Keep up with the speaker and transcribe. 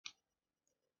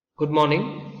Good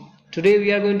morning. Today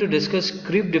we are going to discuss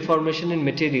creep deformation in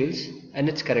materials and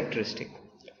its characteristic.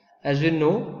 As we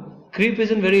know, creep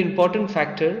is a very important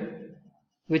factor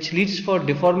which leads for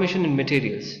deformation in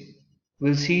materials.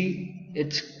 We'll see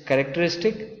its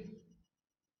characteristic.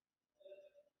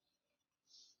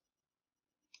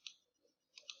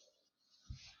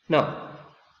 Now,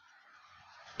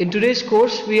 in today's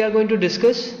course we are going to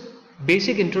discuss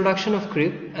basic introduction of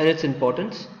creep and its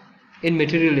importance in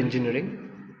material engineering,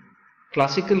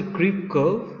 classical creep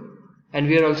curve, and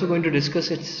we are also going to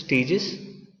discuss its stages,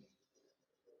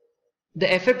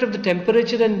 the effect of the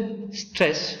temperature and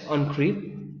stress on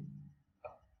creep,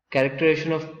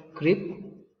 characterization of creep,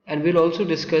 and we'll also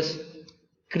discuss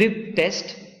creep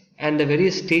test and the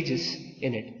various stages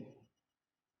in it.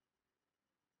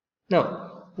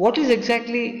 Now, what is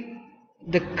exactly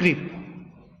the creep?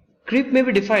 Creep may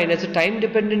be defined as a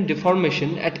time-dependent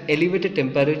deformation at elevated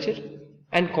temperature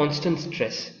and constant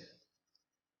stress.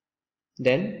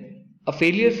 Then, a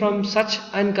failure from such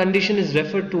an condition is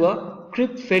referred to a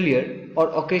creep failure, or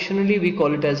occasionally we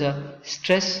call it as a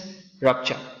stress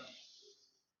rupture.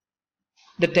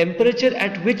 The temperature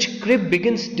at which creep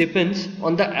begins depends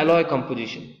on the alloy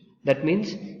composition. That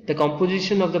means the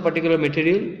composition of the particular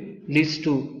material leads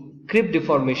to creep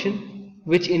deformation,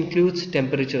 which includes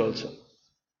temperature also.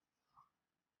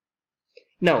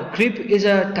 Now, creep is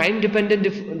a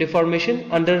time-dependent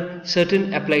deformation under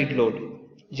certain applied load.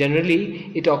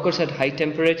 Generally, it occurs at high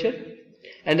temperature,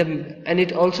 and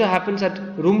it also happens at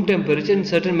room temperature in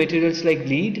certain materials like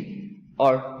lead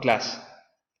or glass.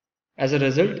 As a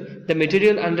result, the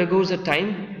material undergoes a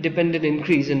time-dependent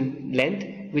increase in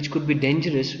length, which could be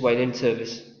dangerous while in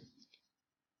service.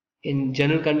 In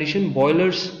general condition,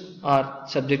 boilers are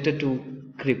subjected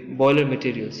to creep, boiler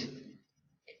materials.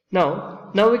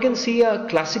 Now we can see a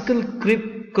classical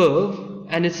creep curve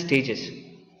and its stages.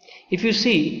 If you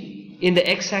see, in the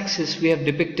x-axis we have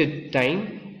depicted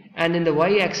time, and in the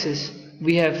y-axis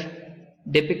we have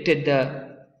depicted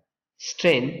the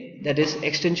strain, that is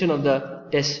extension of the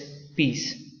test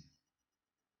piece.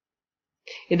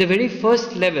 In the very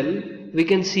first level we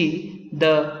can see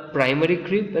the primary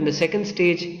creep, and the second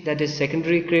stage, that is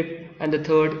secondary creep, and the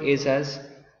third is as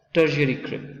tertiary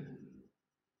creep.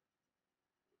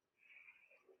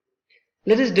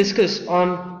 Let us discuss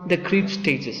on the creep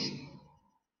stages.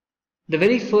 The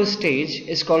very first stage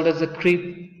is called as the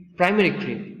primary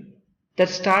creep, that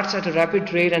starts at a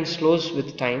rapid rate and slows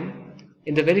with time.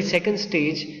 In the very second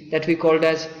stage, that we called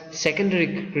as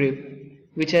secondary creep,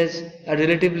 which has a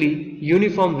relatively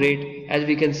uniform rate, as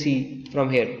we can see from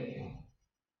here.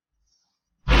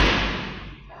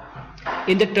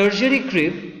 In the tertiary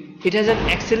creep, it has an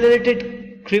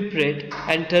accelerated creep rate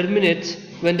and terminates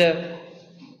when the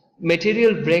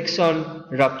material breaks on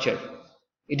rupture.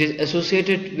 It is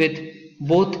associated with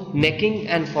both necking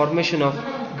and formation of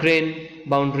grain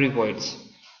boundary voids.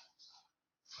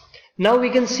 Now we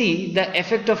can see the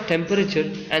effect of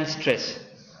temperature and stress.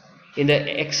 In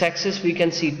the x-axis we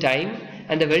can see time,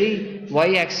 and the very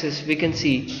y-axis we can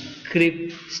see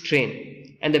creep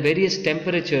strain, and the various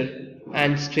temperature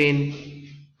and strain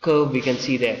curve we can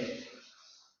see there.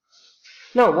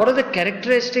 Now, what are the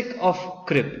characteristics of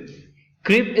creep?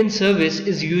 Creep in service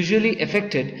is usually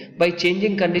affected by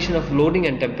changing condition of loading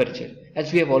and temperature.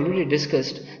 As we have already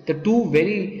discussed, the two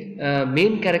very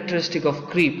main characteristic of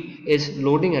creep is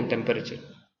loading and temperature.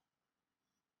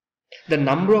 The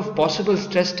number of possible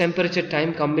stress temperature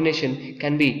time combination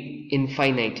can be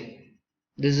infinite.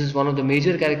 This is one of the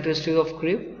major characteristics of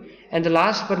creep. And the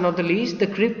last but not the least, the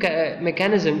creep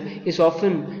mechanism is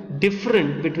often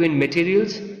different between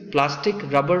materials, plastic,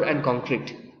 rubber and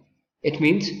concrete. It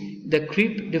means the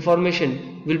creep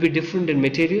deformation will be different in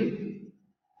material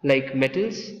like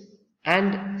metals,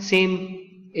 and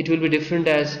same it will be different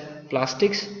as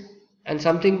plastics, and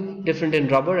something different in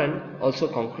rubber and also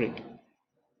concrete.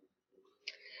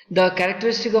 The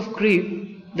characteristic of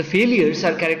creep, the failures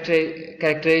are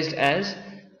characterized as,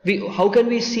 how can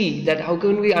we see that, how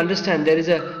can we understand there is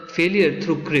a failure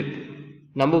through creep?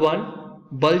 Number one,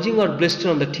 bulging or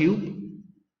blister on the tube,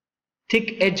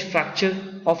 thick edge fracture,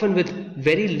 often with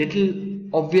very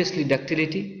little obviously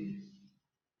ductility,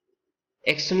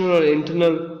 external or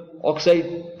internal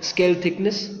oxide scale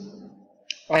thickness,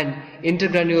 and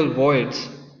intergranular voids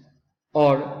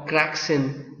or cracks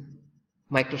in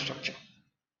microstructure.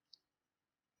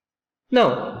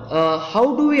 Now,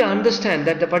 how do we understand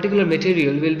that the particular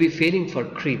material will be failing for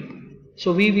creep?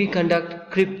 So we conduct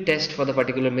creep test for the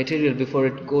particular material before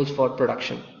it goes for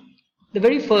production. The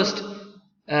very first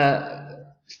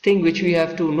thing which we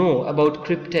have to know about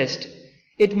creep test,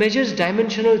 it measures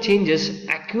dimensional changes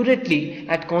accurately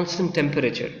at constant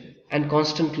temperature. and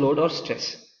constant load or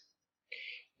stress.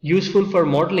 Useful for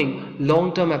modeling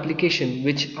long-term application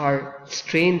which are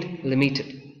strain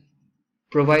limited.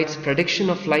 Provides prediction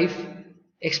of life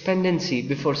expectancy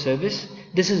before service.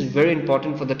 This is very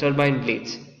important for the turbine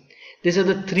blades. These are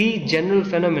the three general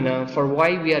phenomena for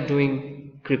why we are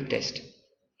doing CRIP test.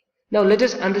 Now let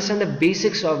us understand the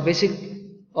basic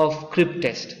of CRIP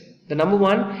test. The number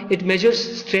one, it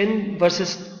measures strain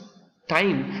versus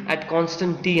time at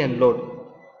constant T and load.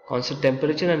 Constant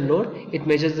temperature and load, it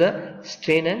measures the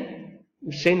strain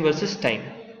versus time.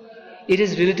 It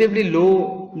is relatively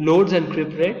low loads and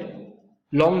CRIP rate.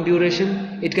 Long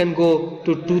duration, it can go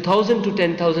to 2000 to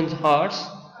 10,000 hours.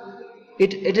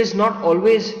 It is not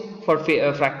always for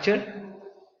fracture,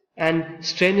 and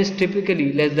strain is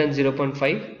typically less than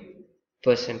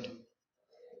 0.5%.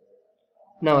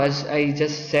 Now, as I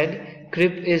just said,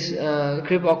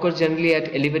 CRIP occurs generally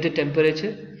at elevated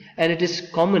temperature, and it is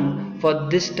common for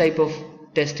this type of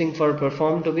testing for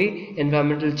performed to be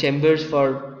environmental chambers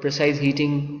for precise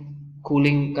heating,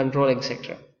 cooling, control,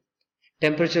 etc.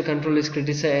 Temperature control is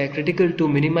critical to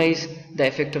minimize the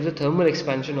effect of the thermal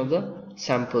expansion of the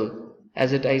sample.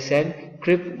 As I said,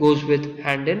 CRIP goes with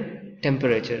hand in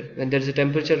temperature. When there is a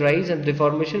temperature rise and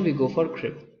deformation, we go for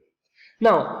CRIP.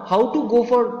 Now, how to go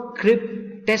for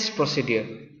CRIP test procedure?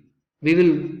 We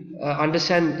will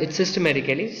understand it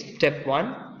systematically. Step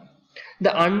 1.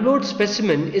 The unload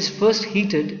specimen is first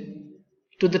heated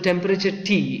to the temperature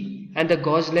T and the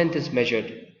gauge length is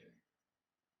measured.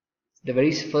 The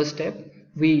very first step,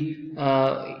 we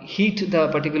heat the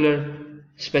particular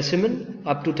specimen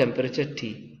up to temperature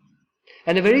T.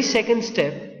 And the very second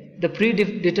step, the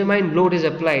predetermined load is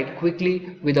applied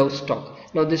quickly without stock.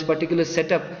 Now this particular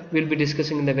setup we will be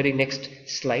discussing in the very next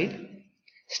slide.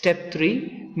 Step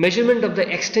 3, measurement of the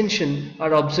extension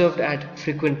are observed at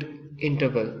frequent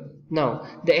interval. Now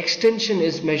the extension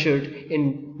is measured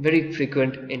in very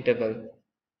frequent interval.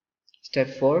 Step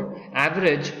 4,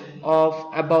 average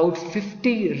of about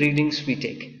 50 readings we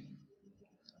take.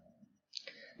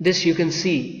 This you can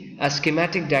see a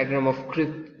schematic diagram of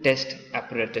CRIP test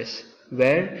apparatus,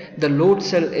 where the load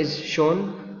cell is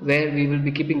shown, where we will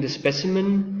be keeping the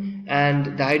specimen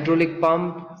and the hydraulic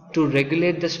pump to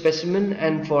regulate the specimen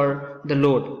and for the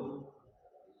load.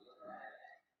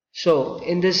 So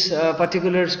in this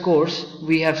particular course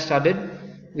we have studied,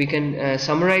 we can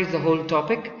summarize the whole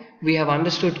topic. We have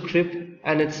understood CRIP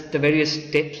and its the various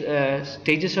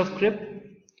stages of CRIP,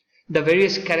 the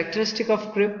various characteristics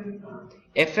of CRIP,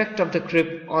 effect of the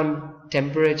CRIP on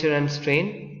temperature and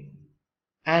strain,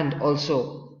 and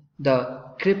also the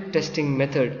CRIP testing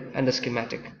method and the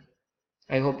schematic.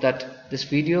 I hope that this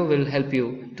video will help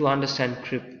you to understand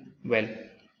CRIP well.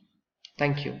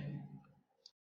 Thank you.